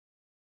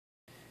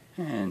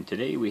And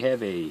today we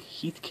have a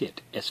Heathkit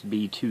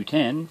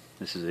SB610.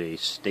 This is a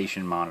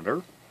station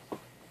monitor.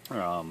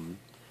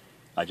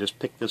 I just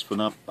picked this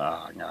one up.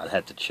 I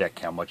had to check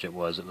how much it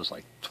was. It was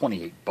like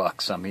 28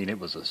 bucks. I mean, it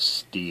was a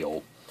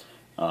steal.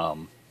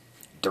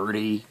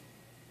 Dirty,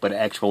 but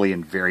actually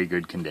in very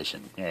good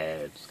condition. Yeah,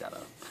 it's got a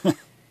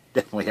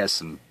definitely has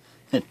some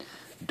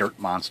dirt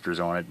monsters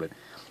on it, but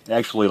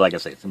actually, like I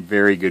say, it's in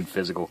very good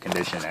physical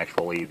condition.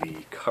 Actually, the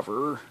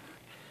cover,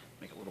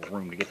 make a little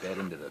room to get that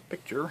into the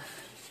picture.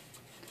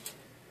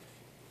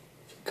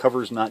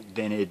 Cover's not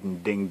dented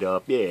and dinged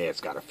up. Yeah,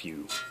 it's got a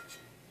few,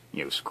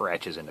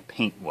 scratches in the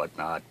paint and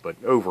whatnot, but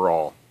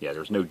overall, yeah,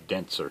 there's no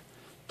dents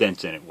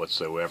in it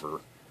whatsoever,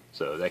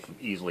 so that can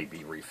easily be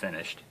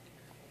refinished.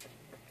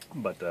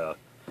 But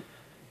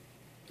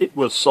it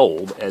was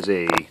sold as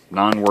a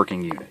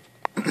non-working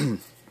unit.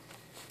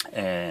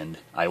 And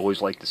I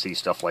always like to see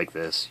stuff like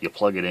this. You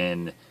plug it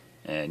in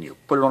and you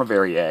put it on a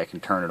variac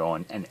and turn it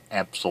on, and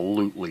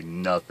absolutely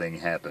nothing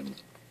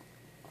happens.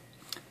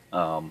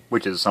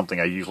 Which is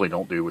something I usually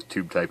don't do with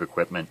tube type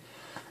equipment.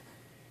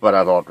 But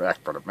I thought,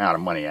 for the amount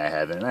of money I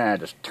have, and I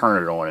just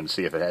turn it on and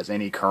see if it has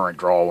any current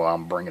draw while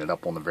I'm bringing it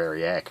up on the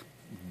variac.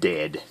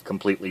 Dead,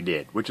 completely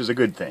dead, which is a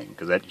good thing,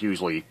 because that's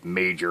usually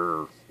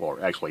major, or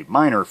actually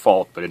minor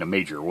fault, but in a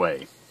major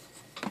way.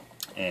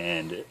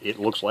 And it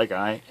looks like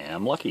I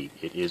am lucky.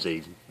 It is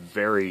a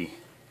very,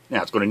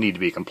 now it's going to need to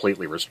be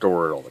completely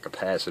restored, all the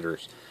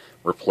capacitors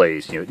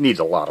replaced. It needs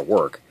a lot of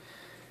work,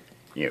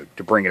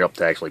 to bring it up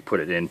to actually put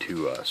it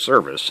into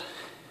service.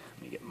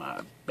 Let me get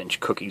my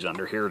bench cookies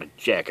under here to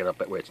jack it up,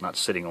 that way it's not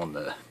sitting on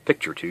the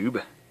picture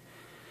tube.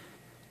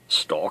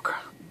 Stalk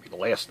would be the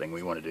last thing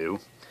we want to do.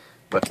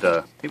 But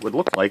it would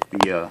look like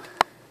the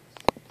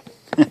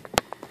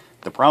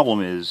the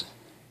problem is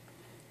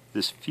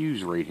this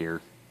fuse right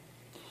here.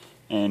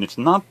 And it's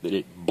not that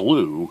it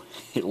blew.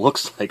 It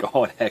looks like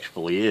all it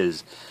actually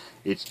is,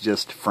 it's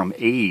just from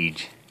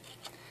age,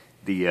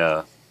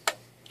 the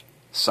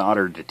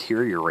solder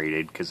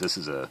deteriorated, because this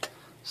is a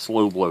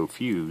slow blow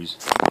fuse.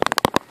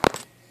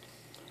 If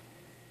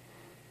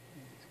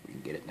we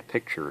can get it in the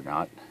picture or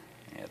not.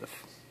 Yeah,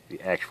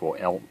 the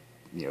actual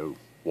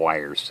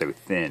wire is so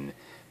thin.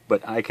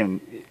 But I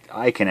can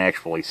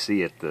actually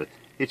see it.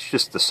 It's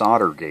just the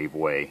solder gave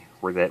way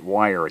where that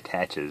wire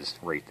attaches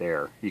right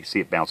there. You can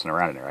see it bouncing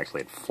around in there.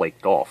 Actually, it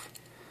flaked off.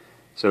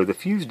 So the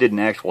fuse didn't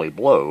actually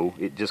blow.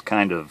 It just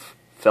kind of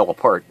fell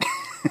apart.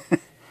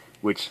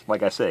 Which,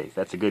 like I say,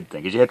 that's a good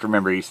thing. Because you have to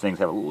remember these things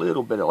have a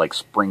little bit of like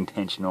spring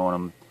tension on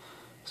them.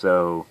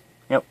 So,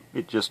 yep,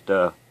 it just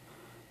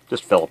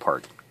fell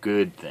apart.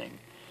 Good thing.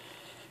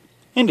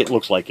 And it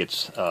looks like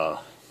it's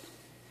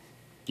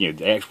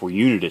the actual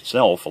unit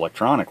itself,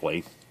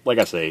 electronically, like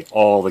I say,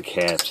 all the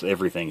caps,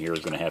 everything here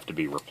is going to have to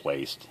be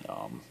replaced.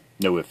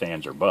 No ifs,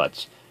 ands, or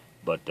buts.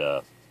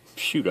 But,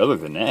 shoot, other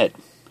than that,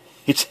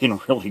 it's in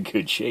really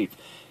good shape.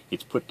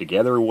 It's put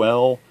together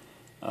well.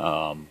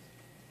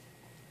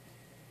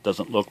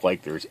 Doesn't look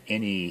like there's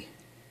any,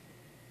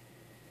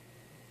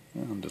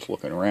 I'm just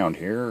looking around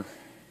here,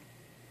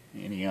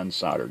 any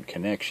unsoldered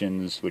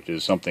connections, which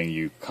is something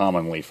you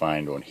commonly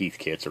find on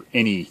Heathkits or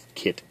any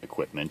kit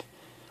equipment.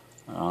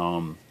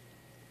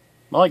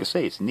 Well, like I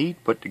say, it's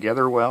neat, put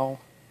together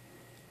well.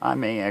 I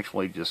may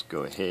actually just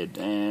go ahead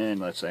and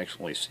let's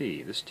actually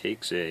see. This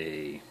takes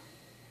a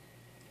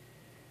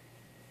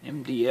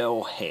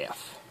MDL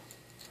half.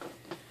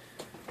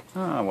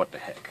 What the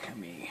heck? Let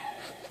me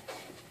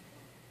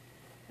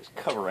just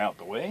cover out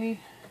the way.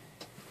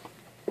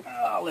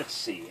 Let's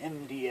see,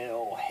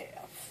 MDL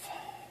half.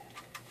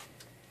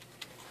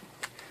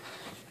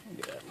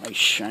 Get a nice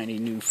shiny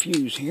new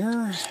fuse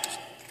here.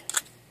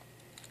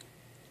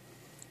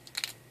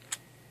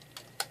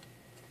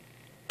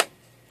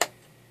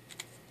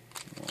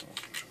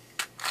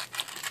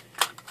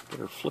 Get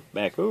her flipped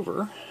back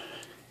over,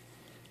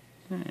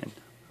 and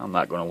I'm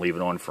not going to leave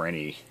it on for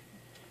any,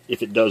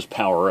 if it does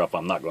power up,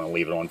 I'm not going to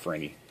leave it on for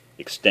any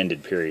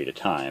extended period of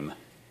time,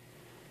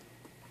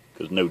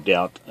 because no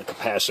doubt a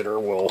capacitor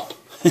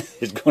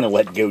is going to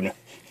let go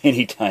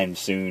anytime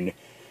soon,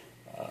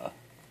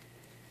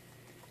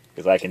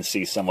 because I can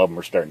see some of them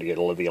are starting to get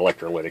a little, the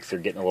electrolytics, they're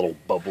getting a little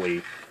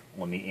bubbly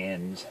on the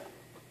ends.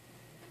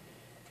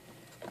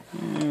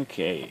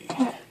 Okay,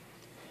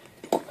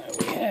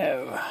 we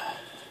have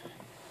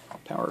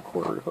power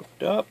cord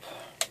hooked up.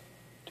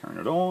 Turn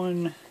it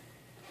on.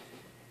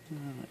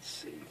 Let's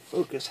see.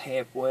 Focus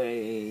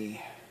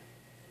halfway.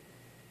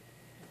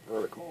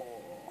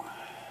 Vertical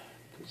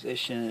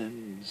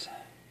positions.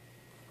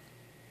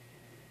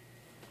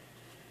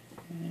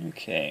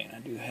 Okay, I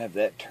do have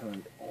that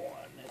turned on.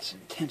 That's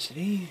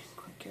intensity.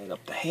 Crank that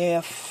up to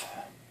half.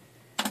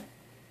 Turn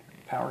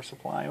the power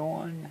supply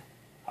on.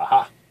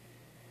 Aha!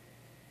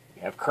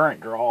 We have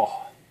current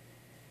draw.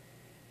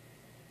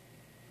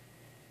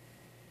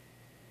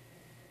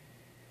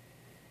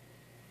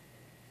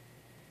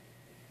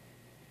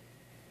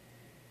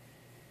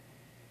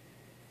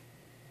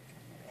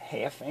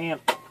 Half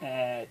amp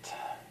at,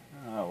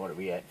 what are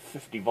we at,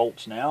 50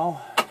 volts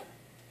now.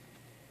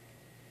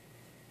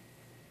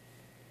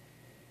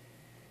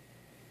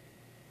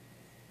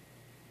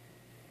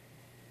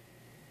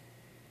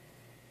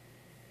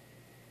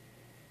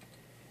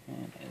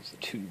 As the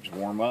tubes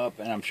warm up,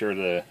 and I'm sure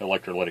the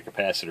electrolytic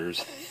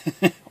capacitors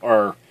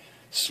are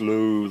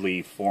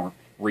slowly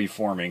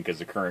reforming because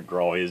the current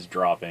draw is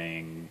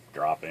dropping.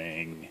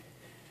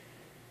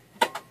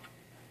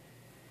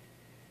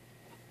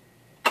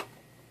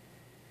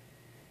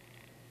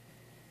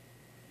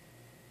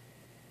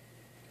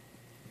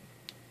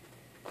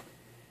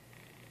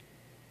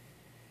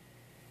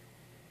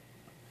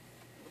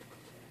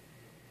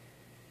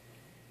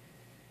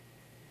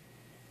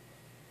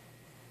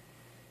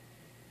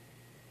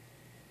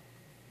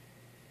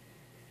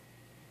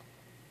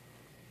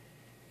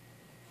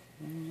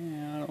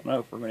 I don't know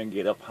if we're going to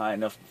get up high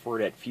enough before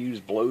that fuse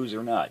blows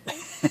or not. I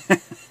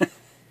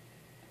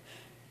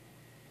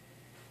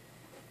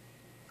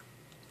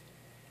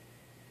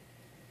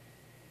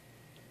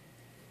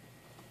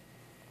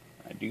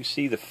do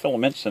see the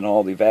filaments in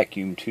all the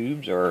vacuum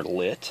tubes are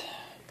lit.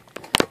 I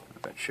don't know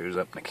if that shows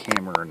up in the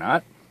camera or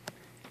not.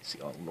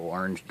 See all the little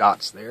orange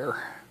dots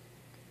there.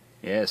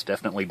 Yeah, it's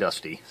definitely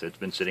dusty, so it's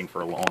been sitting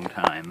for a long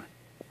time.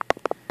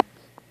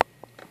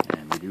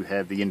 And we do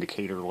have the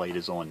indicator light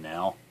is on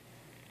now.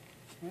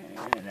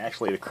 And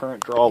actually the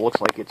current draw looks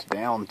like it's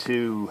down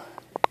to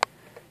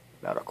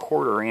about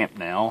 1/4 amp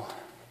now.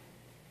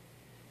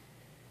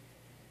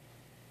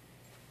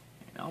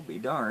 And I'll be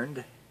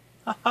darned.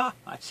 Haha,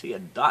 I see a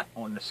dot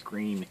on the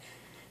screen.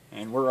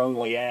 And we're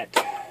only at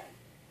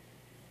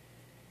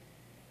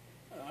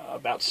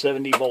about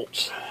 70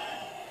 volts.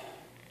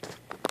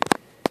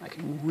 I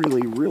can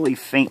really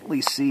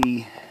faintly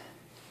see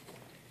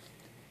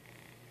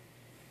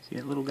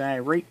that little guy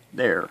right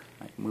there.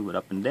 I can move it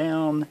up and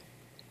down.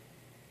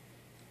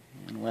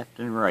 And left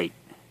and right.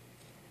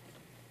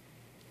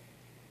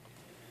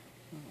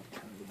 I'll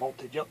turn the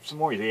voltage up some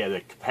more. Yeah,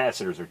 the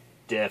capacitors are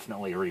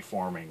definitely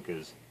reforming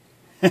because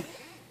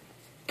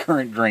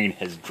current drain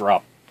has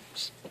dropped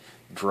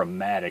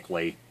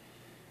dramatically.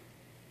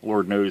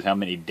 Lord knows how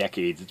many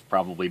decades it's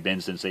probably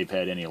been since they've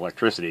had any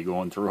electricity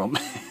going through them.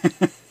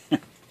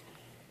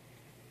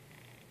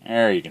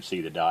 There you can see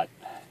the dot.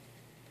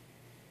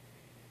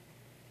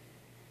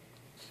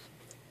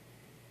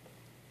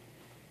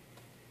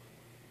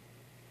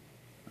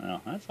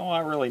 Well, that's all I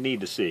really need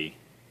to see.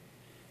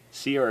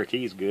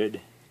 CRT is good.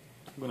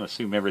 I'm going to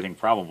assume everything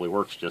probably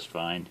works just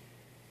fine.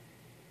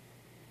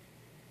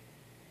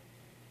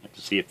 Have to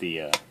see if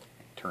the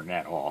turn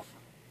that off.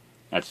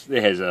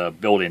 It has a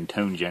built-in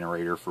tone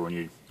generator for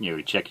when you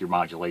to check your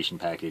modulation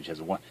package.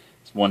 It's one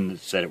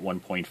that's set at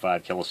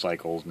 1.5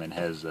 kilocycles and then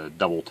has a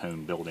double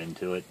tone built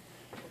into it.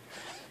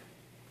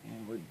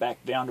 And we're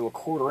back down to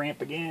 1/4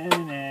 amp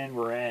again, and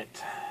we're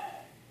at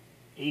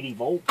 80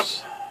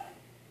 volts.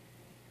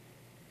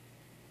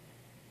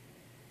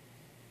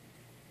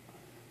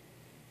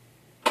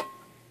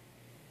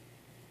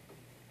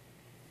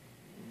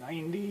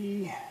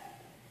 $90.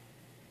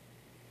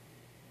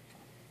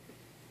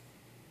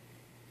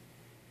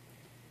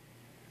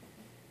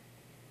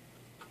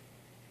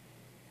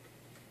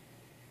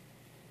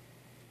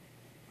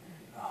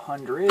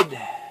 $100.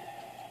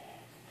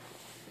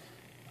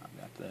 I've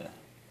got the,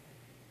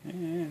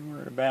 and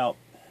we're at about,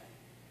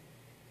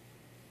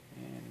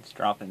 and it's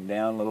dropping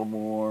down a little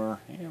more,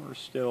 and we're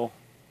still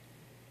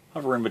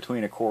hovering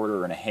between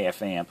 1/4 and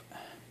 1/2 amp.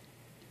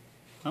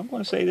 I'm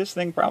going to say this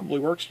thing probably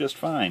works just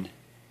fine.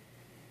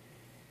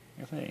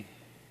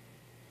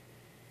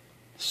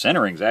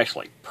 Centering's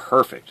actually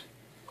perfect.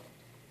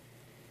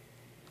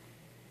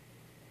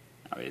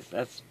 I mean,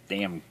 that's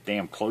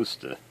damn close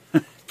to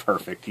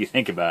perfect. You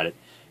think about it.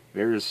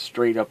 There's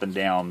straight up and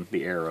down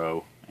the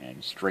arrow,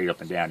 and straight up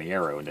and down the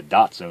arrow, and the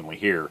dot's only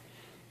here,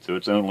 so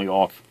it's only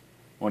off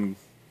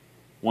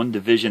one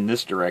division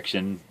this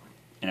direction,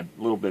 and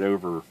a little bit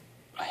over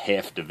a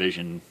 1/2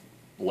 division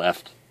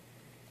left.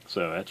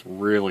 So that's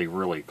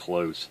really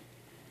close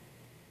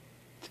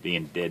to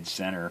being dead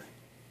center.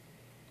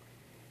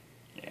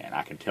 Yeah, and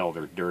I can tell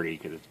they're dirty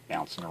because it's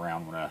bouncing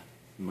around when I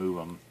move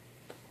them.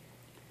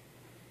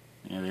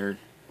 Yeah, they're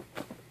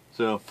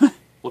so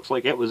looks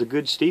like that was a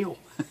good steal.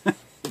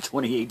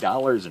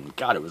 $28, and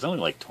God, it was only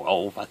like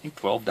 $12. I think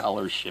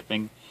 $12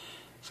 shipping.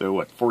 So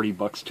what,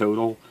 $40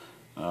 total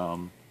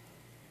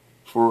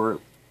for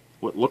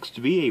what looks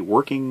to be a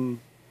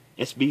working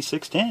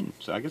SB610.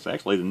 So I guess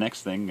actually the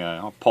next thing,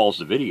 I'll pause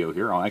the video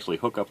here. I'll actually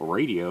hook up a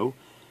radio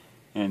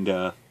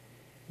and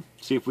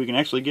see if we can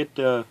actually get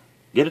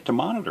it to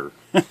monitor.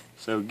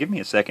 So give me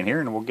a second here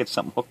and we'll get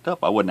something hooked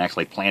up. I wasn't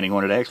actually planning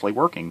on it actually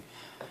working.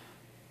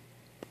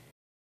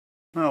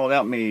 Well,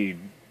 without me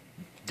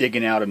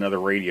digging out another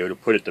radio to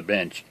put at the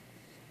bench,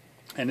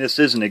 and this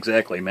isn't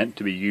exactly meant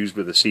to be used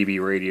with a CB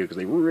radio because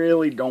they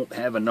really don't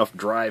have enough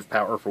drive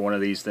power for one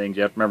of these things.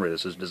 You have to remember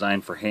this is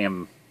designed for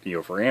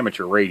for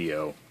amateur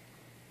radio.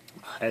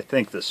 I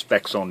think the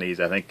specs on these,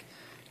 I think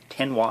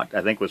 10 watt,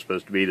 I think was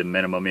supposed to be the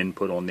minimum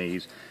input on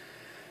these.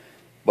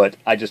 But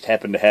I just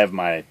happened to have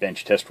my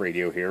bench test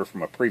radio here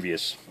from a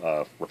previous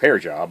repair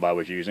job I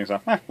was using, so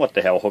what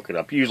the hell, hook it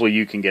up. Usually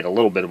you can get a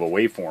little bit of a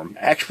waveform.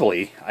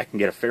 Actually, I can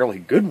get a fairly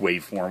good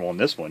waveform on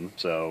this one,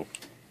 so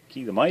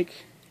key the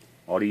mic,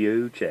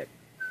 audio check.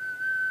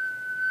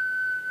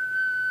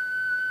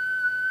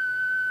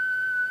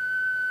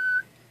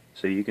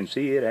 so you can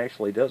see it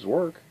actually does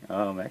work.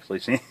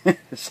 It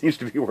seems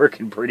to be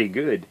working pretty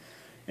good.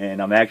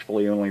 And I'm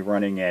actually only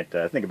running at,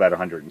 I think, about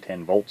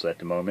 110 volts at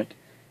the moment.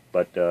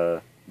 But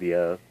the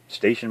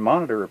station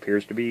monitor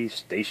appears to be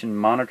station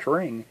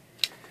monitoring.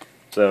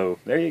 So,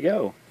 there you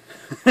go.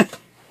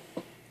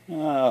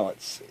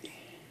 Let's see.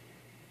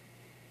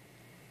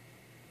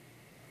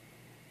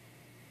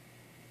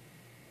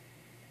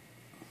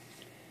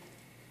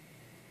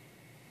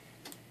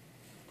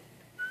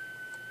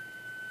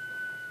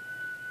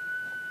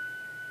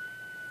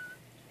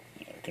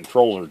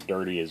 Controls are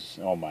dirty as,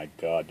 oh my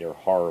god, they're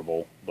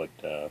horrible, but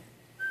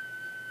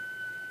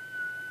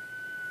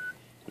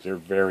they're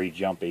very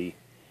jumpy.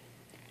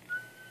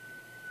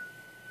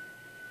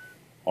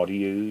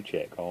 Audio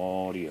check,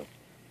 audio.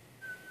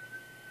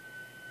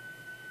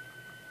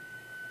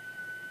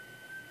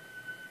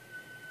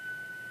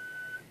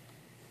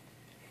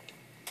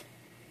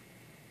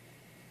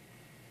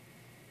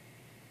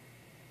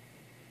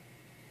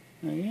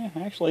 Yeah,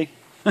 actually,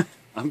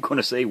 I'm going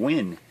to say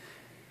win.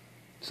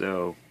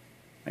 So,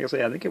 like I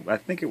say, I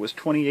think it was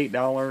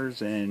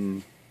 $28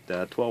 and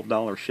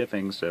 $12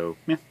 shipping. So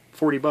yeah,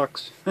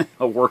 $40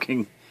 a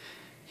working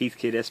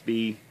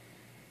Heathkit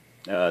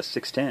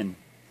SB610.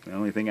 The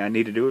only thing I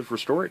need to do is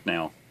restore it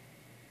now.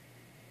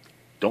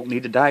 Don't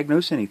need to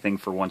diagnose anything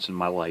for once in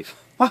my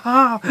life.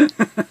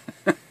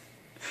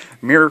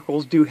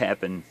 Miracles do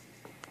happen.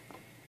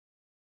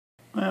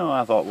 Well,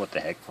 I thought, what the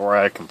heck, before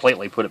I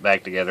completely put it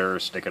back together,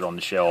 stick it on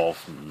the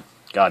shelf, and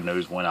God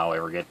knows when I'll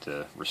ever get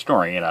to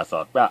restoring it, I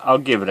thought, well, I'll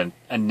give it an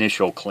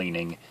initial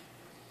cleaning.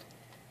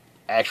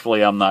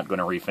 Actually, I'm not going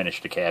to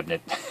refinish the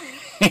cabinet.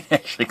 It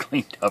actually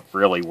cleaned up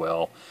really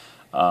well.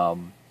 I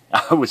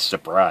was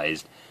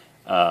surprised.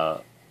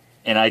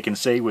 And I can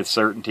say with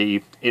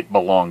certainty, it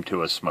belonged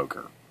to a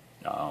smoker.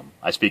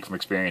 I speak from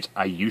experience.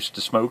 I used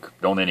to smoke,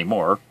 don't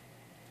anymore.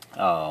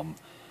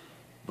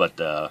 But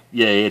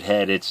yeah, it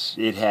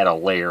had a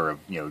layer of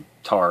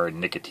tar and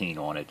nicotine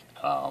on it.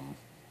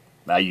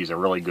 I use a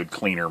really good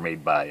cleaner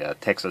made by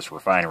Texas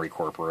Refinery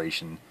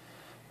Corporation.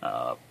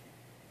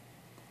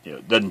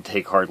 It doesn't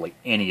take hardly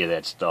any of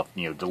that stuff,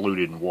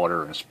 diluted in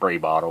water in a spray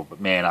bottle. But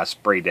man, I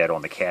sprayed that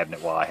on the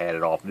cabinet while I had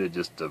it off.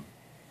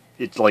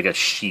 It's like a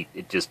sheet.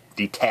 It just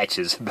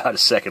detaches about a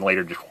second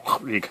later. Just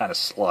it kind of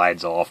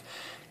slides off.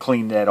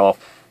 Cleaned that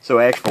off. So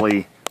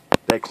actually,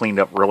 that cleaned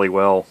up really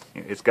well.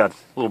 It's got a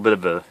little bit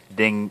of a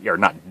ding, or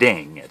not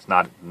ding. It's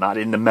not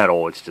in the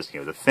metal. It's just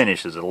the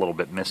finish is a little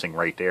bit missing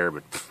right there.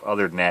 But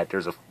other than that,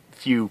 there's a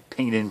few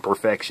paint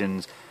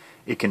imperfections.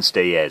 It can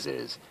stay as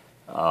is.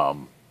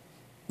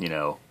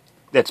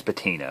 That's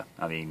patina.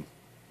 I mean,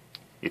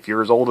 if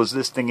you're as old as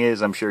this thing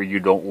is, I'm sure you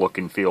don't look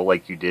and feel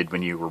like you did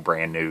when you were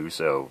brand new.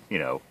 So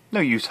no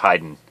use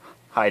hiding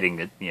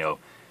it.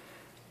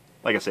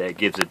 Like I say, it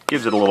gives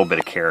it a little bit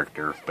of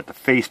character. But the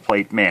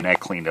faceplate, man,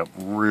 that cleaned up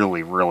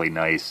really, really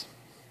nice.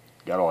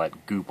 Got all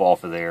that goop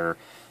off of there.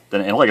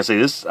 And like I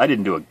say, I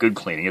didn't do a good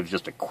cleaning. It was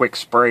just a quick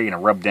spray and a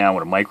rub down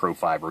with a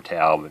microfiber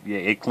towel. But yeah,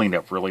 it cleaned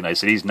up really nice.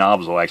 So these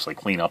knobs will actually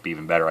clean up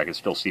even better. I can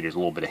still see there's a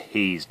little bit of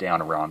haze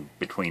down around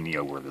between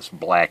where this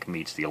black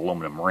meets the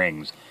aluminum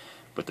rings.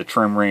 But the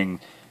trim ring,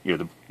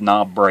 the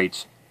knob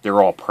brights,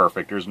 they're all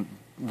perfect. There's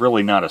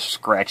really not a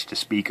scratch to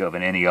speak of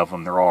in any of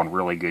them. They're all in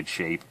really good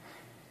shape.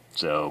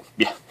 So,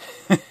 yeah,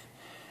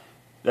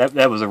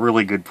 that was a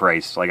really good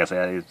price. Like I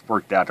said, it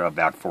worked out to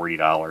about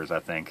 $40, I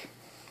think.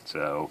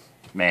 So,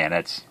 man,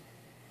 that's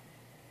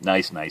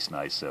nice.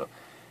 So,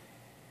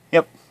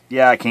 yep,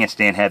 yeah, I can't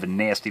stand having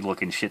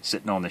nasty-looking shit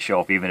sitting on the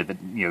shelf, even if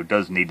it,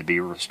 does need to be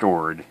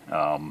restored.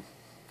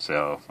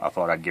 So, I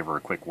thought I'd give her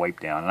a quick wipe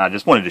down. And I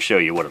just wanted to show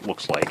you what it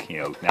looks like,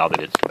 now that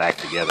it's back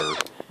together.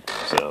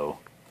 So,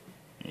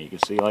 you can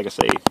see, like I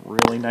say,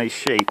 really nice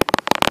shape.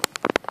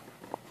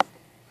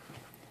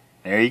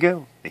 There you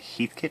go, the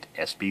Heathkit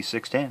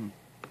SB610.